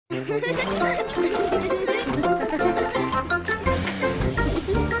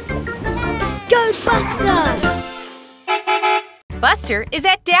Pasta! Buster is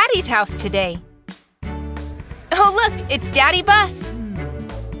at Daddy's house today. Oh, look, it's Daddy Bus.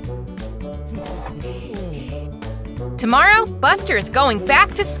 Tomorrow, Buster is going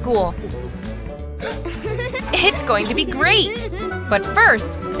back to school. It's going to be great. But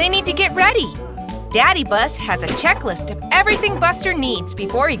first, they need to get ready. Daddy Bus has a checklist of everything Buster needs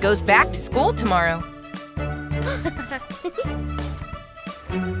before he goes back to school tomorrow.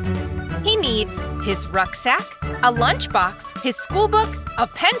 He needs his rucksack, a lunchbox, his school book, a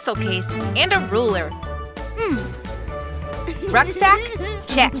pencil case, and a ruler. Rucksack?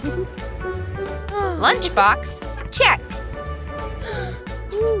 Check. Lunchbox? Check.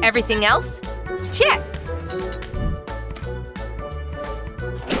 Everything else? Check.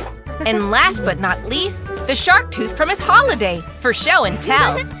 And last but not least, the shark tooth from his holiday for show and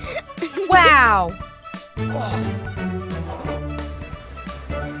tell. Wow!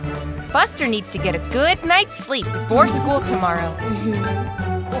 Buster needs to get a good night's sleep before school tomorrow.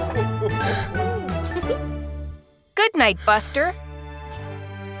 Good night, Buster.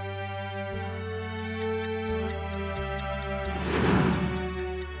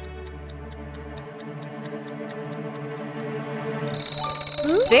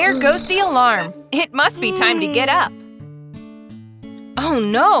 There goes the alarm. It must be time to get up. Oh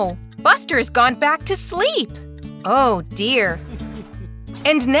no! Buster has gone back to sleep. Oh dear.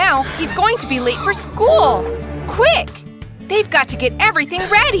 And now he's going to be late for school. Quick! They've got to get everything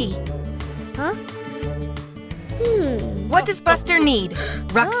ready. Huh? What does Buster need?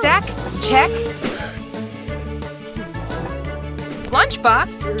 Rucksack? Check.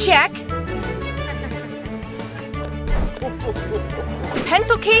 Lunchbox? Check.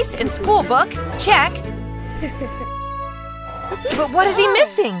 Pencil case and school book? Check. But what is he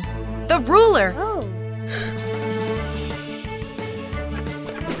missing? The ruler. Oh.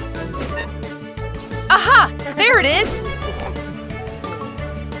 Aha! There it is!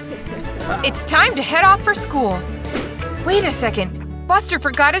 It's time to head off for school. Wait a second. Buster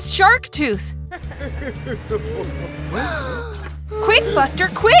forgot his shark tooth. Quick, Buster,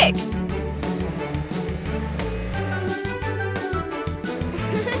 quick!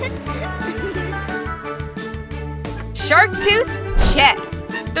 Shark tooth? Check.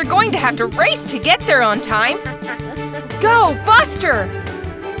 They're going to have to race to get there on time. Go, Buster!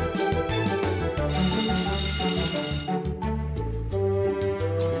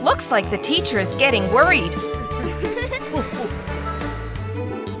 Looks like the teacher is getting worried.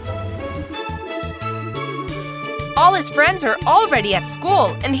 All his friends are already at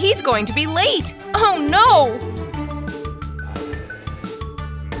school, and he's going to be late. Oh no!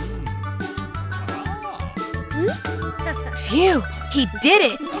 Phew! He did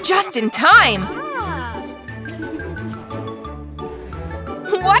it! Just in time!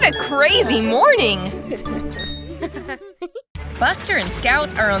 What a crazy morning! Buster and Scout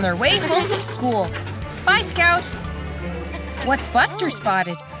are on their way home from school. Bye, Scout! What's Buster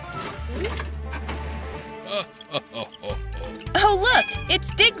spotted? Oh, look! It's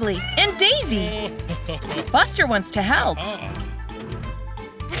Diggly and Daisy! Buster wants to help.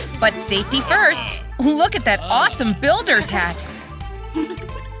 But safety first! Look at that awesome builder's hat!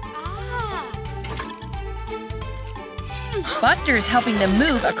 Buster is helping them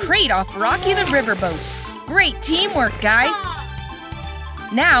move a crate off Rocky the riverboat. Great teamwork, guys!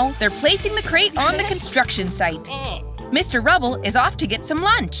 Now, they're placing the crate on the construction site. Mr. Rubble is off to get some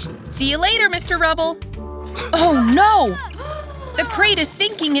lunch. See you later, Mr. Rubble! Oh no! The crate is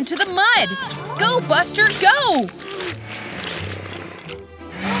sinking into the mud! Go, Buster, go!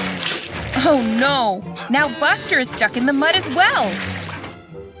 Oh no! Now Buster is stuck in the mud as well!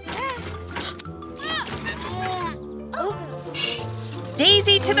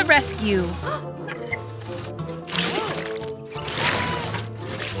 Daisy to the rescue!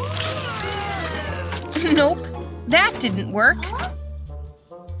 Nope, that didn't work.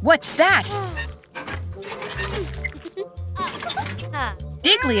 What's that?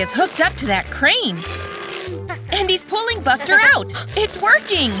 Diggly is hooked up to that crane. And he's pulling Buster out. It's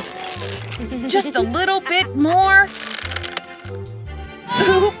working. Just a little bit more.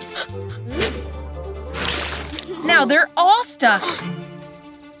 Oops. Now they're all stuck.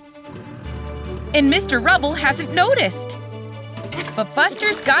 And Mr. Rubble hasn't noticed. But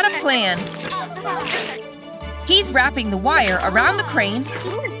Buster's got a plan. He's wrapping the wire around the crane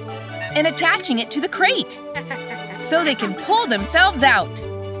and attaching it to the crate so they can pull themselves out.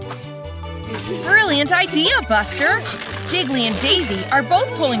 Brilliant idea, Buster! Diggly and Daisy are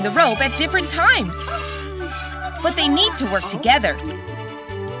both pulling the rope at different times. But they need to work together.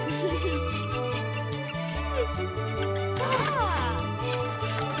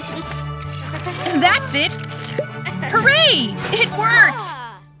 That's That's it! Hooray! It worked!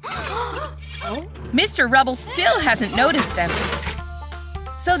 Mr. Rubble still hasn't noticed them.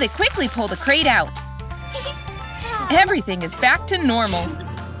 So they quickly pull the crate out. Everything is back to normal.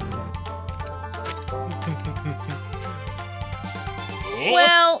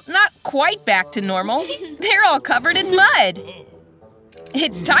 Well, not quite back to normal. They're all covered in mud.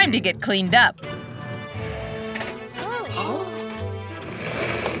 It's time to get cleaned up.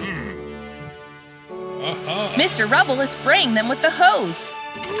 Mr. Rubble is spraying them with the hose.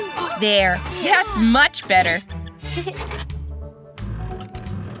 There, that's much better.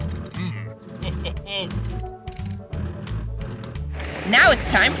 Now it's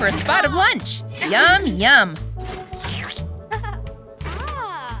time for a spot of lunch. Yum, yum.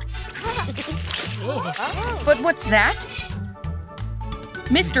 But what's that?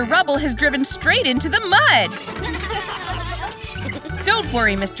 Mr. Rubble has driven straight into the mud. Don't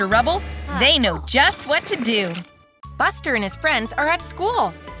worry, Mr. Rubble. They know just what to do. Buster and his friends are at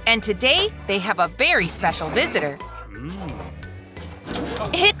school, and today they have a very special visitor.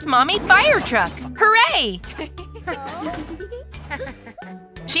 It's Mommy Firetruck! Hooray!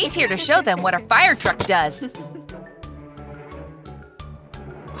 She's here to show them what a fire truck does.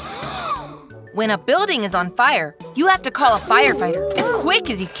 When a building is on fire, you have to call a firefighter as quick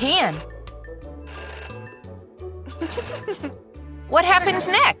as you can. What happens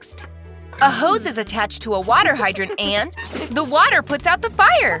next? A hose is attached to a water hydrant and the water puts out the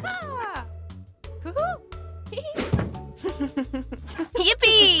fire.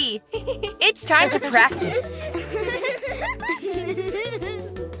 Yippee! It's time to practice.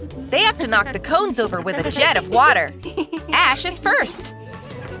 They have to knock the cones over with a jet of water. Ash is first.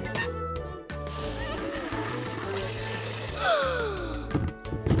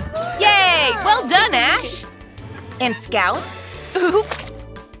 Yay! Well done, Ash! And Scout? Oops!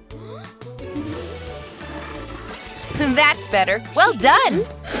 That's better. Well done!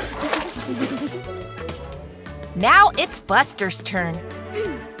 Now it's Buster's turn.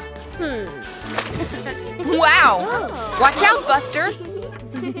 Wow! Watch out, Buster!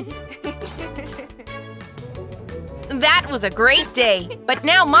 That was a great day, but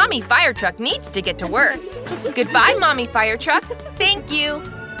now Mommy Firetruck needs to get to work. Goodbye, Mommy Firetruck. Thank you.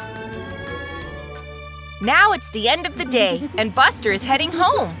 Now it's the end of the day, and Buster is heading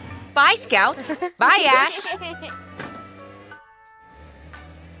home. Bye, Scout. Bye, Ash.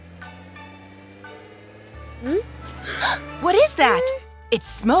 What is that? It's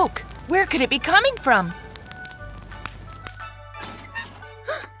smoke. Where could it be coming from?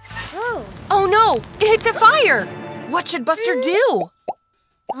 Oh no! It's a fire! What should Buster do?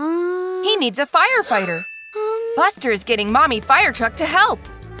 He needs a firefighter. Buster is getting Mommy Firetruck to help.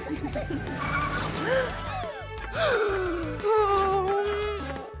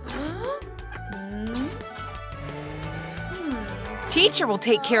 Teacher will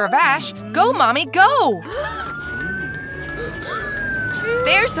take care of Ash. Go, Mommy, go!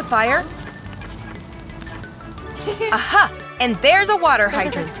 There's the fire. Aha! And there's a water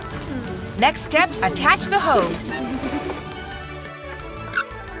hydrant. Next step, attach the hose.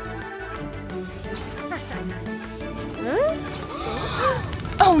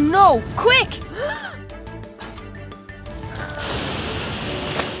 Oh no! Quick!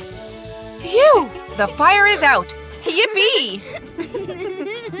 Phew! The fire is out! Yippee!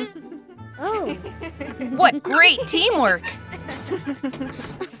 Oh. What great teamwork!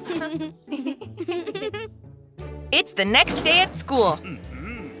 It's the next day at school.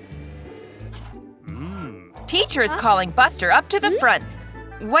 Teacher is calling Buster up to the front.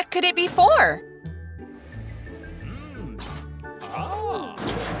 What could it be for?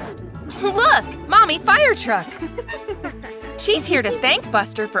 Look! Mommy Firetruck! She's here to thank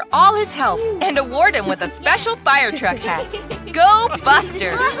Buster for all his help and award him with a special Firetruck hat. Go,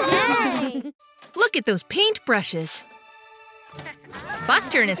 Buster! Look at those paintbrushes.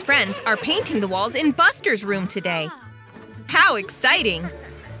 Buster and his friends are painting the walls in Buster's room today. How exciting!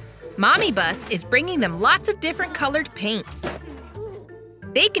 Mommy Bus is bringing them lots of different colored paints.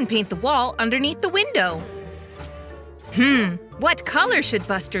 They can paint the wall underneath the window. What color should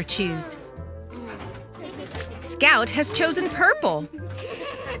Buster choose? Scout has chosen purple.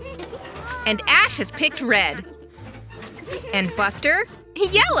 And Ash has picked red. And Buster?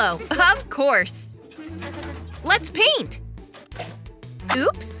 Yellow, of course. Let's paint.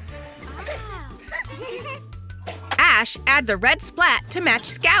 Oops. Ash adds a red splat to match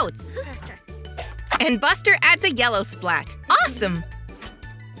Scout's. And Buster adds a yellow splat. Awesome!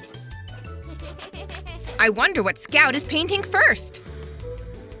 I wonder what Scout is painting first.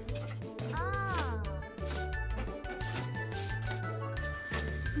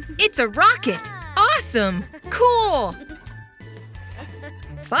 It's a rocket! Awesome! Cool!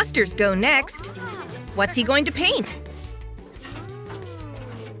 Buster's go next. What's he going to paint?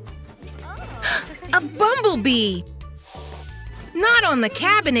 A bumblebee! Not on the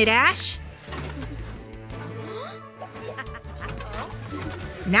cabinet, Ash!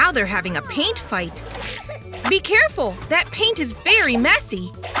 Now they're having a paint fight. Be careful! That paint is very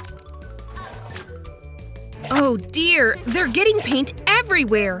messy. Oh dear, they're getting paint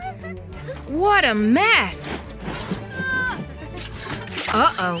everywhere. What a mess!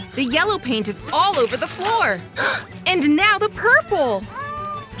 Uh-oh, the yellow paint is all over the floor. And now the purple!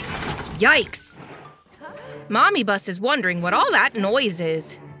 Yikes! Mommy Bus is wondering what all that noise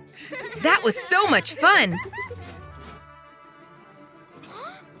is. That was so much fun!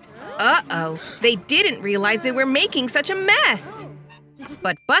 Uh-oh, they didn't realize they were making such a mess.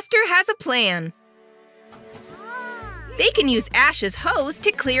 But Buster has a plan. They can use Ash's hose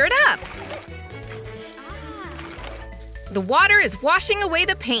to clear it up. The water is washing away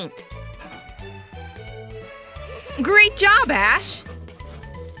the paint. Great job, Ash!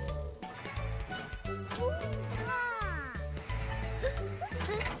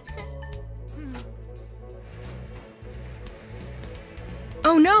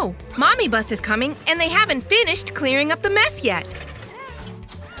 Oh no! Mommy Bus is coming and they haven't finished clearing up the mess yet.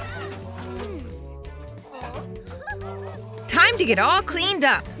 Time to get all cleaned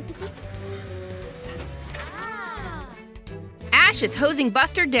up. Ash is hosing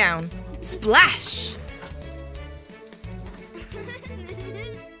Buster down. Splash!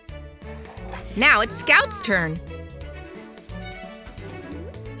 Now it's Scout's turn.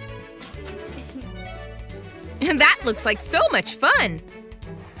 That looks like so much fun!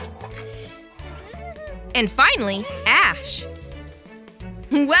 And finally, Ash.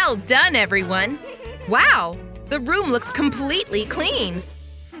 Well done, everyone! Wow! The room looks completely clean.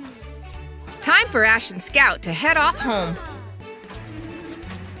 Time for Ash and Scout to head off home.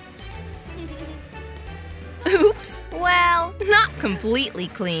 Oops! Well, not completely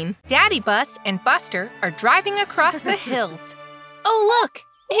clean. Daddy Bus and Buster are driving across the hills. Oh, look!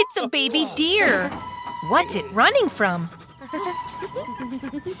 It's a baby deer. What's it running from?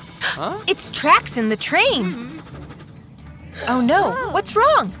 Huh? It's Traxon the train. Oh no, what's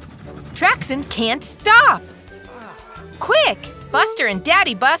wrong? Traxon can't stop. Quick, Buster and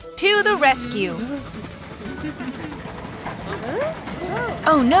Daddy Bus to the rescue.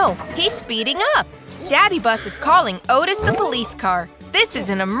 Oh no, he's speeding up. Daddy Bus is calling Otis the police car. This is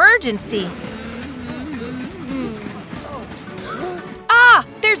an emergency. Ah,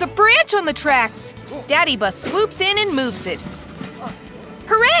 there's a branch on the tracks. Daddy Bus swoops in and moves it.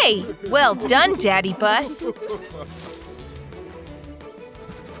 Hooray! Well done, Daddy Bus.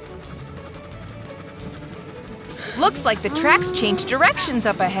 Looks like the tracks changed directions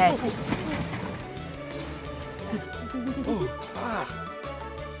up ahead.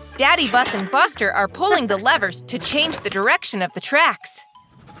 Daddy Bus and Buster are pulling the levers to change the direction of the tracks.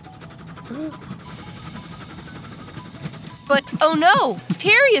 But oh no!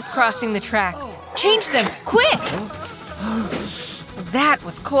 Terry is crossing the tracks. Change them, quick! That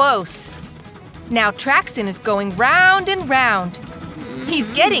was close. Now Traxon is going round and round. He's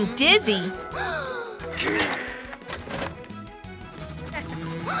getting dizzy.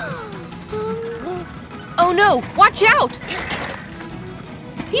 Oh no, watch out!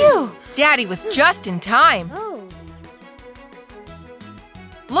 Phew! Daddy was just in time.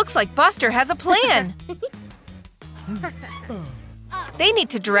 Looks like Buster has a plan. They need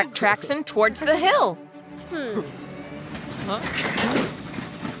to direct Traxon towards the hill.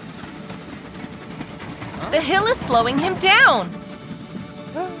 The hill is slowing him down.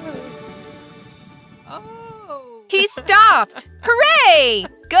 He stopped! Hooray!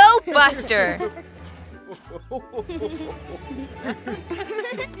 Go, Buster!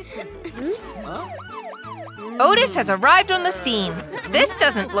 Otis has arrived on the scene. This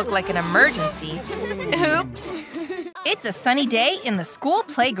doesn't look like an emergency. Oops! It's a sunny day in the school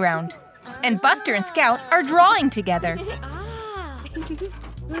playground, and Buster and Scout are drawing together.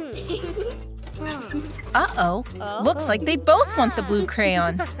 Uh-oh, looks like they both want the blue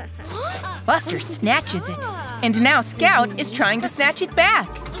crayon. Buster snatches it, and now Scout is trying to snatch it back.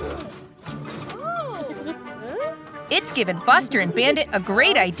 It's given Buster and Bandit a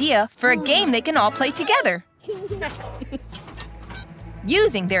great idea for a game they can all play together.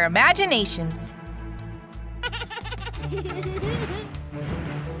 Using their imaginations.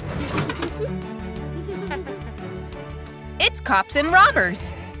 It's cops and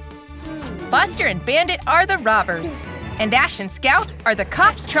robbers. Buster and Bandit are the robbers, and Ash and Scout are the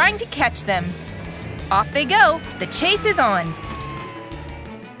cops trying to catch them. Off they go, the chase is on.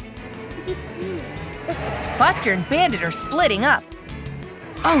 Buster and Bandit are splitting up.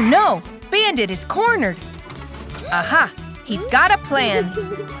 Oh no! Bandit is cornered! Aha! He's got a plan!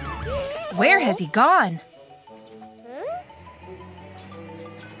 Where has he gone?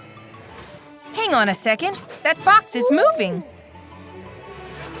 Hang on a second! That fox is moving!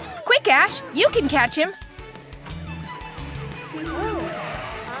 Quick, Ash! You can catch him!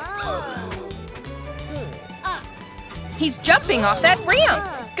 He's jumping off that ramp!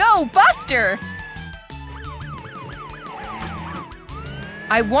 Go, Buster!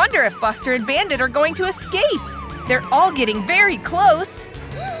 I wonder if Buster and Bandit are going to escape! They're all getting very close!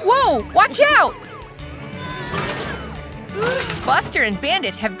 Whoa! Watch out! Buster and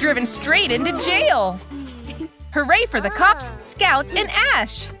Bandit have driven straight into jail! Hooray for the cops, Scout, and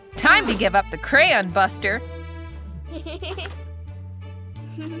Ash! Time to give up the crayon, Buster!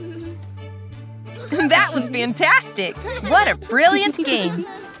 That was fantastic! What a brilliant game!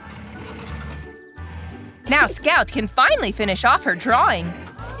 Now Scout can finally finish off her drawing.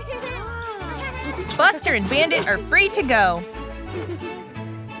 Buster and Bandit are free to go.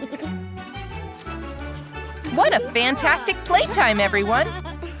 What a fantastic playtime, everyone!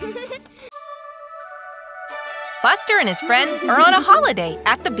 Buster and his friends are on a holiday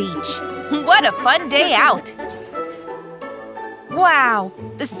at the beach. What a fun day out! Wow,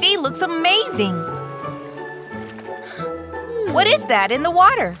 the sea looks amazing! What is that in the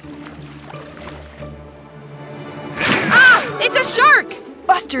water? Ah! It's a shark!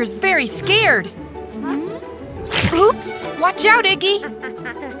 Buster is very scared. Oops! Watch out, Iggy!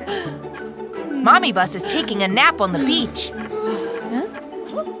 Mommy Bus is taking a nap on the beach.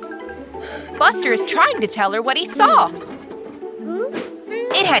 Buster is trying to tell her what he saw.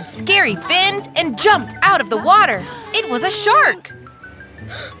 It had scary fins and jumped out of the water. It was a shark.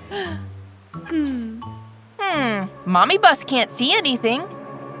 Mommy Bus can't see anything.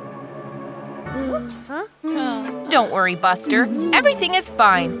 Don't worry, Buster. Everything is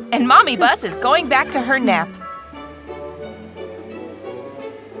fine, and Mommy Bus is going back to her nap.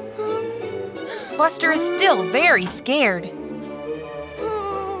 Buster is still very scared.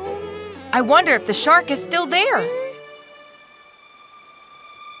 I wonder if the shark is still there.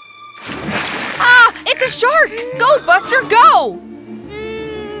 Ah! It's a shark! Go, Buster, go!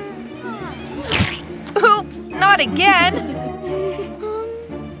 Oops, not again!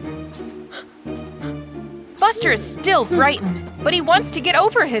 Buster is still frightened, but he wants to get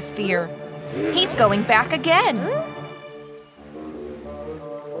over his fear. He's going back again.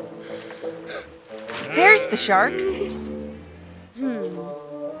 There's the shark.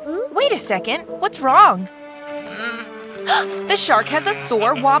 Wait a second, what's wrong? The shark has a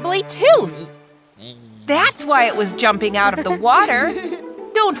sore, wobbly tooth. That's why it was jumping out of the water.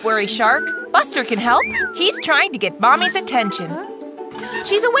 Don't worry, Shark. Buster can help. He's trying to get Mommy's attention.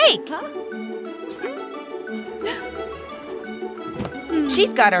 She's awake.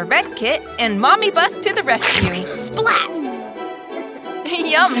 She's got her red kit, and Mommy Bus to the rescue. Splat!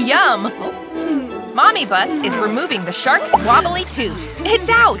 Yum, yum! Mommy Bus is removing the shark's wobbly tooth. It's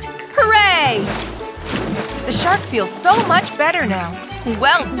out! Hooray! The shark feels so much better now.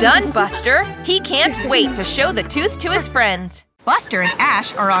 Well done, Buster! He can't wait to show the tooth to his friends. Buster and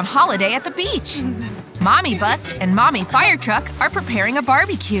Ash are on holiday at the beach. Mommy Bus and Mommy Firetruck are preparing a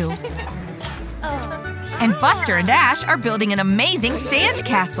barbecue. And Buster and Ash are building an amazing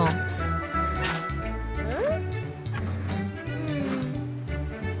sandcastle.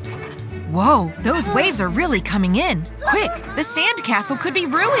 Whoa, those waves are really coming in. Quick, the sandcastle could be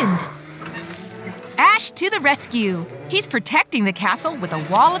ruined. Ash to the rescue. He's protecting the castle with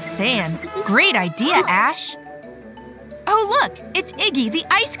a wall of sand. Great idea, Ash. Oh, look, it's Iggy, the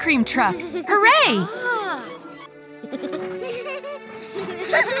ice cream truck. Hooray!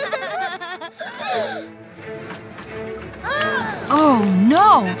 Oh,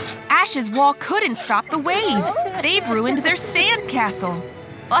 no! Ash's wall couldn't stop the waves. They've ruined their sandcastle.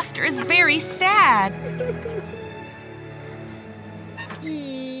 Buster is very sad.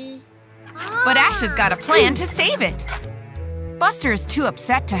 But Ash has got a plan to save it. Buster is too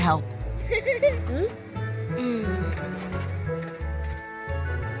upset to help.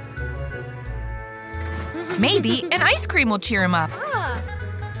 Maybe an ice cream will cheer him up.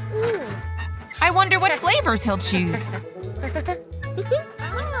 I wonder what flavors he'll choose.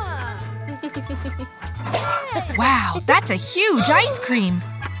 Wow, that's a huge ice cream.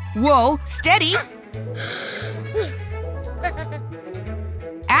 Whoa, steady.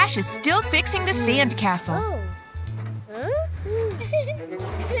 Ash is still fixing the sandcastle.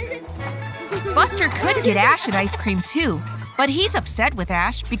 Buster could get Ash an ice cream too, but he's upset with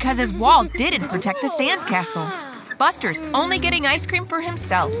Ash because his wall didn't protect the sandcastle. Buster's only getting ice cream for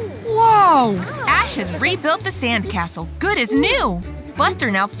himself. Whoa! Ash has rebuilt the sandcastle, good as new.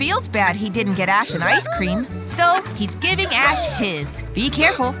 Buster now feels bad he didn't get Ash an ice cream, so he's giving Ash his. Be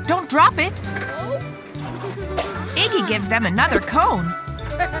careful, don't drop it. Iggy gives them another cone.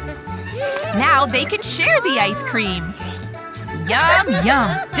 Now they can share the ice cream. Yum,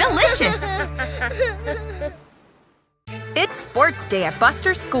 yum, delicious. It's sports day at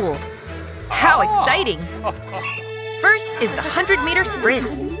Buster's school. How exciting! First is the 100-meter sprint.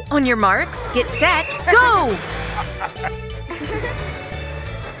 On your marks, get set, go!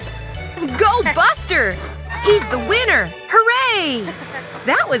 Go, Buster! He's the winner! Hooray!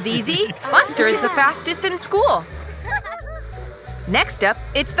 That was easy. Buster is the fastest in school. Next up,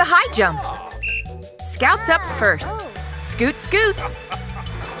 it's the high jump. Scout's up first. Scoot, scoot.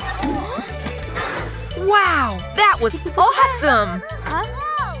 Wow, that was awesome!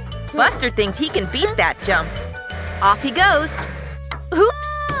 Buster thinks he can beat that jump. Off he goes. Oops!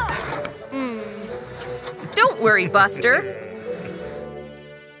 Don't worry, Buster.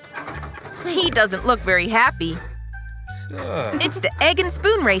 He doesn't look very happy. It's the egg and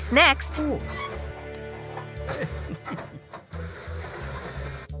spoon race next.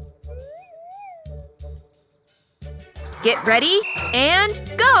 Get ready and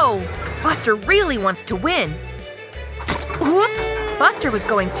go! Buster really wants to win. Whoops! Buster was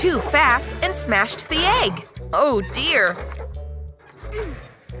going too fast and smashed the egg. Oh dear.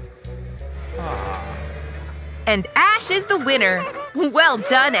 And Ash is the winner. Well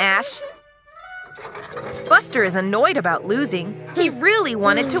done, Ash. Buster is annoyed about losing. He really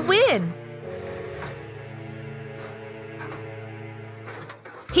wanted to win.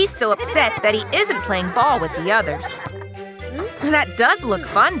 He's so upset that he isn't playing ball with the others. That does look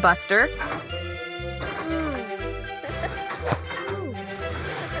fun, Buster.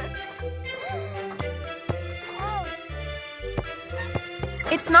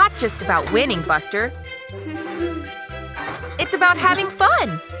 It's not just about winning, Buster. It's about having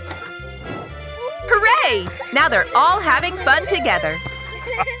fun. Hooray! Now they're all having fun together.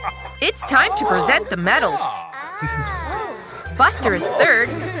 It's time to present the medals. Buster is third,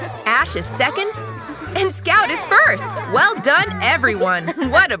 Ash is second, and Scout is first. Well done, everyone.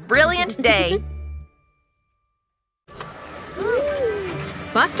 What a brilliant day.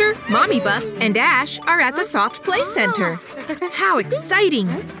 Buster, Mommy Bus, and Ash are at the Soft Play Center. How exciting!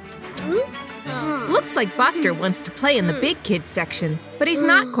 Looks like Buster wants to play in the big kids section, but he's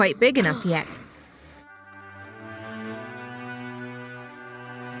not quite big enough yet.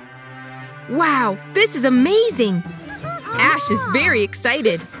 Wow, this is amazing! Ash is very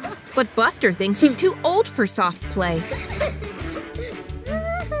excited, but Buster thinks he's too old for soft play.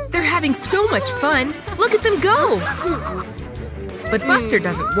 They're having so much fun! Look at them go! But Buster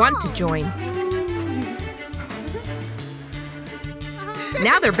doesn't want to join.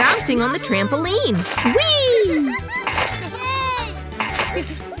 Now they're bouncing on the trampoline. Whee!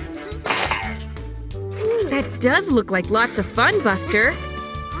 That does look like lots of fun, Buster.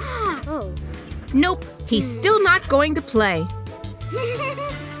 Nope, he's still not going to play.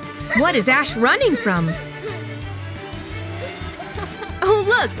 What is Ash running from? Oh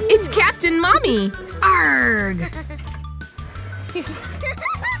look, it's Captain Mommy! Arrgh!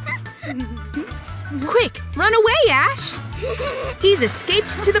 Quick, run away, Ash! He's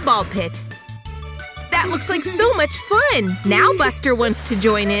escaped to the ball pit. That looks like so much fun! Now Buster wants to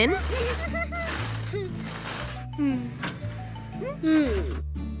join in.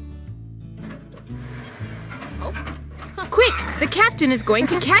 Quick, the captain is going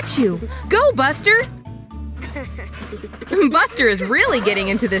to catch you. Go, Buster! Buster is really getting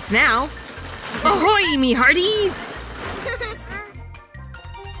into this now. Ahoy, me hearties!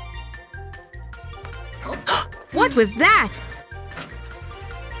 What was that?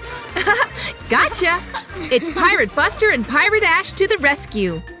 Gotcha! It's Pirate Buster and Pirate Ash to the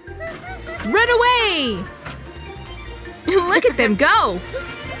rescue. Run away! Look at them go!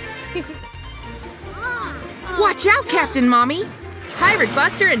 Watch out, Captain Mommy! Pirate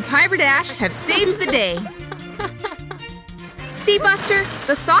Buster and Pirate Ash have saved the day. See, Buster?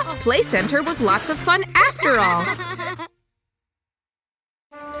 The Soft Play Center was lots of fun after all.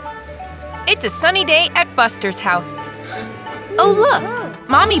 It's a sunny day at Buster's house. Oh look!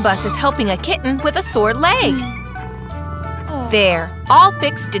 Mommy Bus is helping a kitten with a sore leg. There, all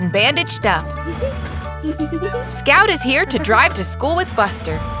fixed and bandaged up. Scout is here to drive to school with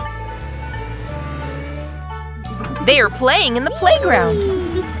Buster. They are playing in the playground.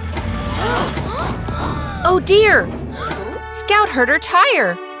 Oh dear! Scout hurt her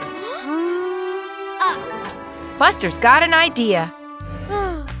tire. Buster's got an idea.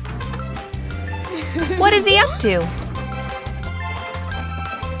 What is he up to?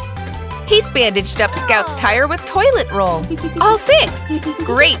 He's bandaged up Scout's tire with toilet roll. All fixed!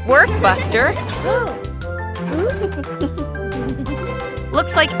 Great work, Buster!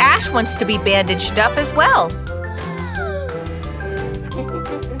 Looks like Ash wants to be bandaged up as well.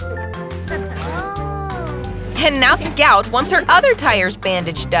 And now Scout wants her other tires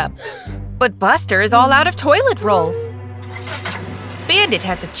bandaged up. But Buster is all out of toilet roll. Bandit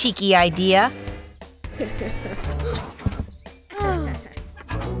has a cheeky idea.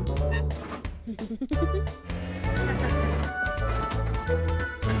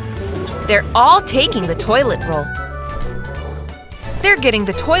 They're all taking the toilet roll. They're getting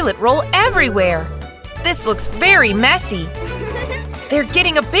the toilet roll everywhere. This looks very messy. They're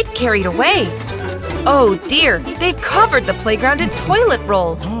getting a bit carried away. Oh dear, they've covered the playground in toilet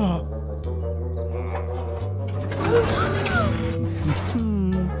roll.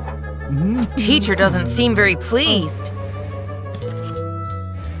 Teacher doesn't seem very pleased.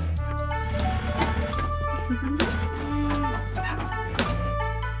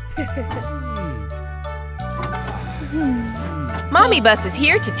 Mommy Bus is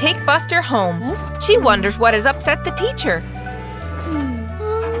here to take Buster home. She wonders what has upset the teacher.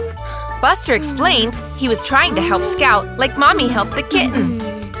 Buster explains he was trying to help Scout like Mommy helped the kitten.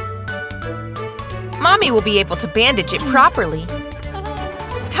 Mommy will be able to bandage it properly.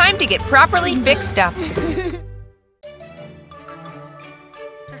 Time to get properly fixed up.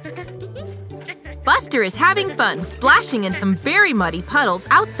 Buster is having fun splashing in some very muddy puddles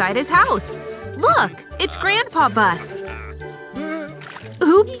outside his house. Look, it's Grandpa Bus.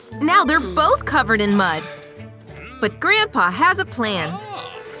 Oops, now they're both covered in mud. But Grandpa has a plan.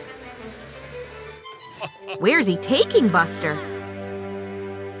 Where's he taking Buster?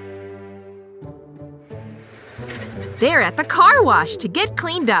 They're at the car wash to get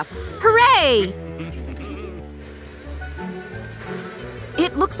cleaned up. Hooray!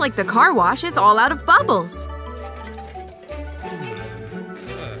 It looks like the car wash is all out of bubbles.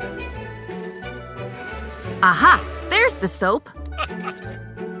 Aha! There's the soap.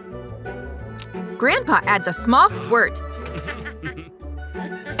 Grandpa adds a small squirt.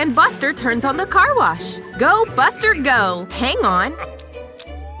 And Buster turns on the car wash. Go, Buster, go! Hang on.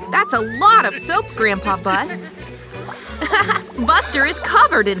 That's a lot of soap, Grandpa Bus. Buster is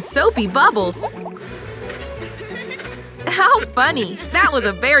covered in soapy bubbles. How funny! That was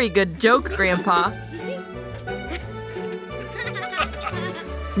a very good joke, Grandpa.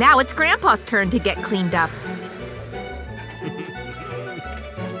 Now it's Grandpa's turn to get cleaned up.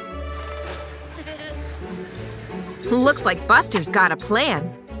 Looks like Buster's got a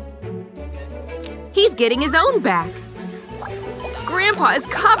plan. He's getting his own back. Grandpa is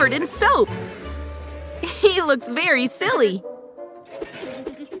covered in soap. He looks very silly.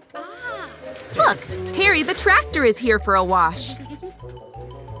 Look, Terry the tractor is here for a wash.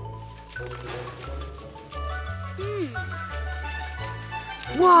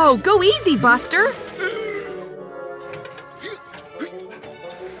 Whoa, go easy, Buster.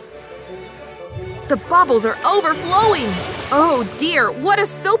 The bubbles are overflowing. Oh dear, what a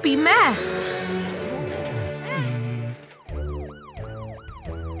soapy mess.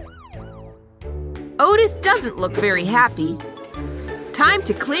 Otis doesn't look very happy. Time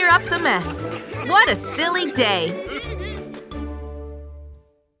to clear up the mess. What a silly day.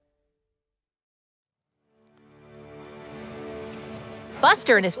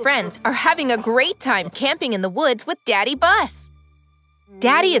 Buster and his friends are having a great time camping in the woods with Daddy Bus.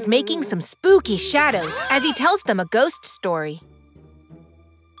 Daddy is making some spooky shadows as he tells them a ghost story.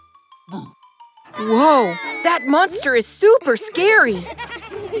 Whoa, that monster is super scary.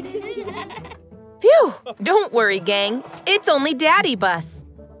 Phew, don't worry, gang. It's only Daddy Bus.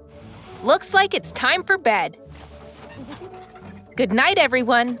 Looks like it's time for bed. Good night,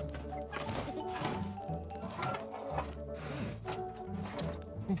 everyone.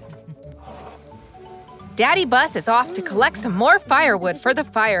 Daddy Bus is off to collect some more firewood for the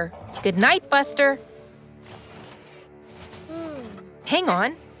fire. Good night, Buster. Hang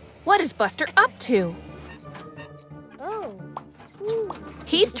on. What is Buster up to?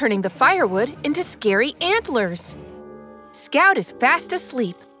 He's turning the firewood into scary antlers. Scout is fast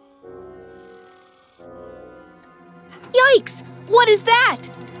asleep. Yikes! What is that?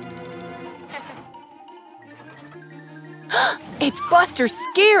 It's Buster's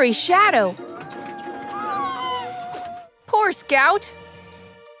scary shadow. Poor Scout.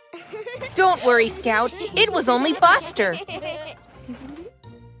 Don't worry, Scout. It was only Buster.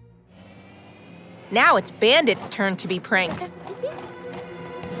 Now it's Bandit's turn to be pranked.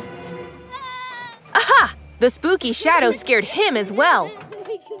 Aha! The spooky shadow scared him as well.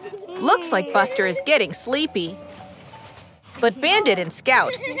 Looks like Buster is getting sleepy. But Bandit and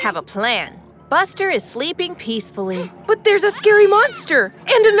Scout have a plan. Buster is sleeping peacefully. But there's a scary monster!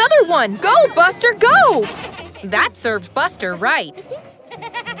 And another one! Go, Buster, go! That served Buster right.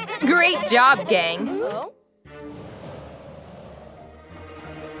 Great job, gang.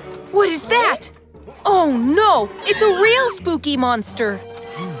 What is that? Oh no! It's a real spooky monster!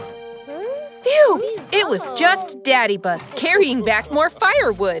 Phew! It was just Daddy Bus carrying back more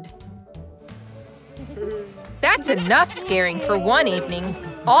firewood. That's enough scaring for one evening.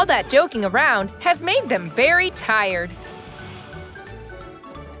 All that joking around has made them very tired.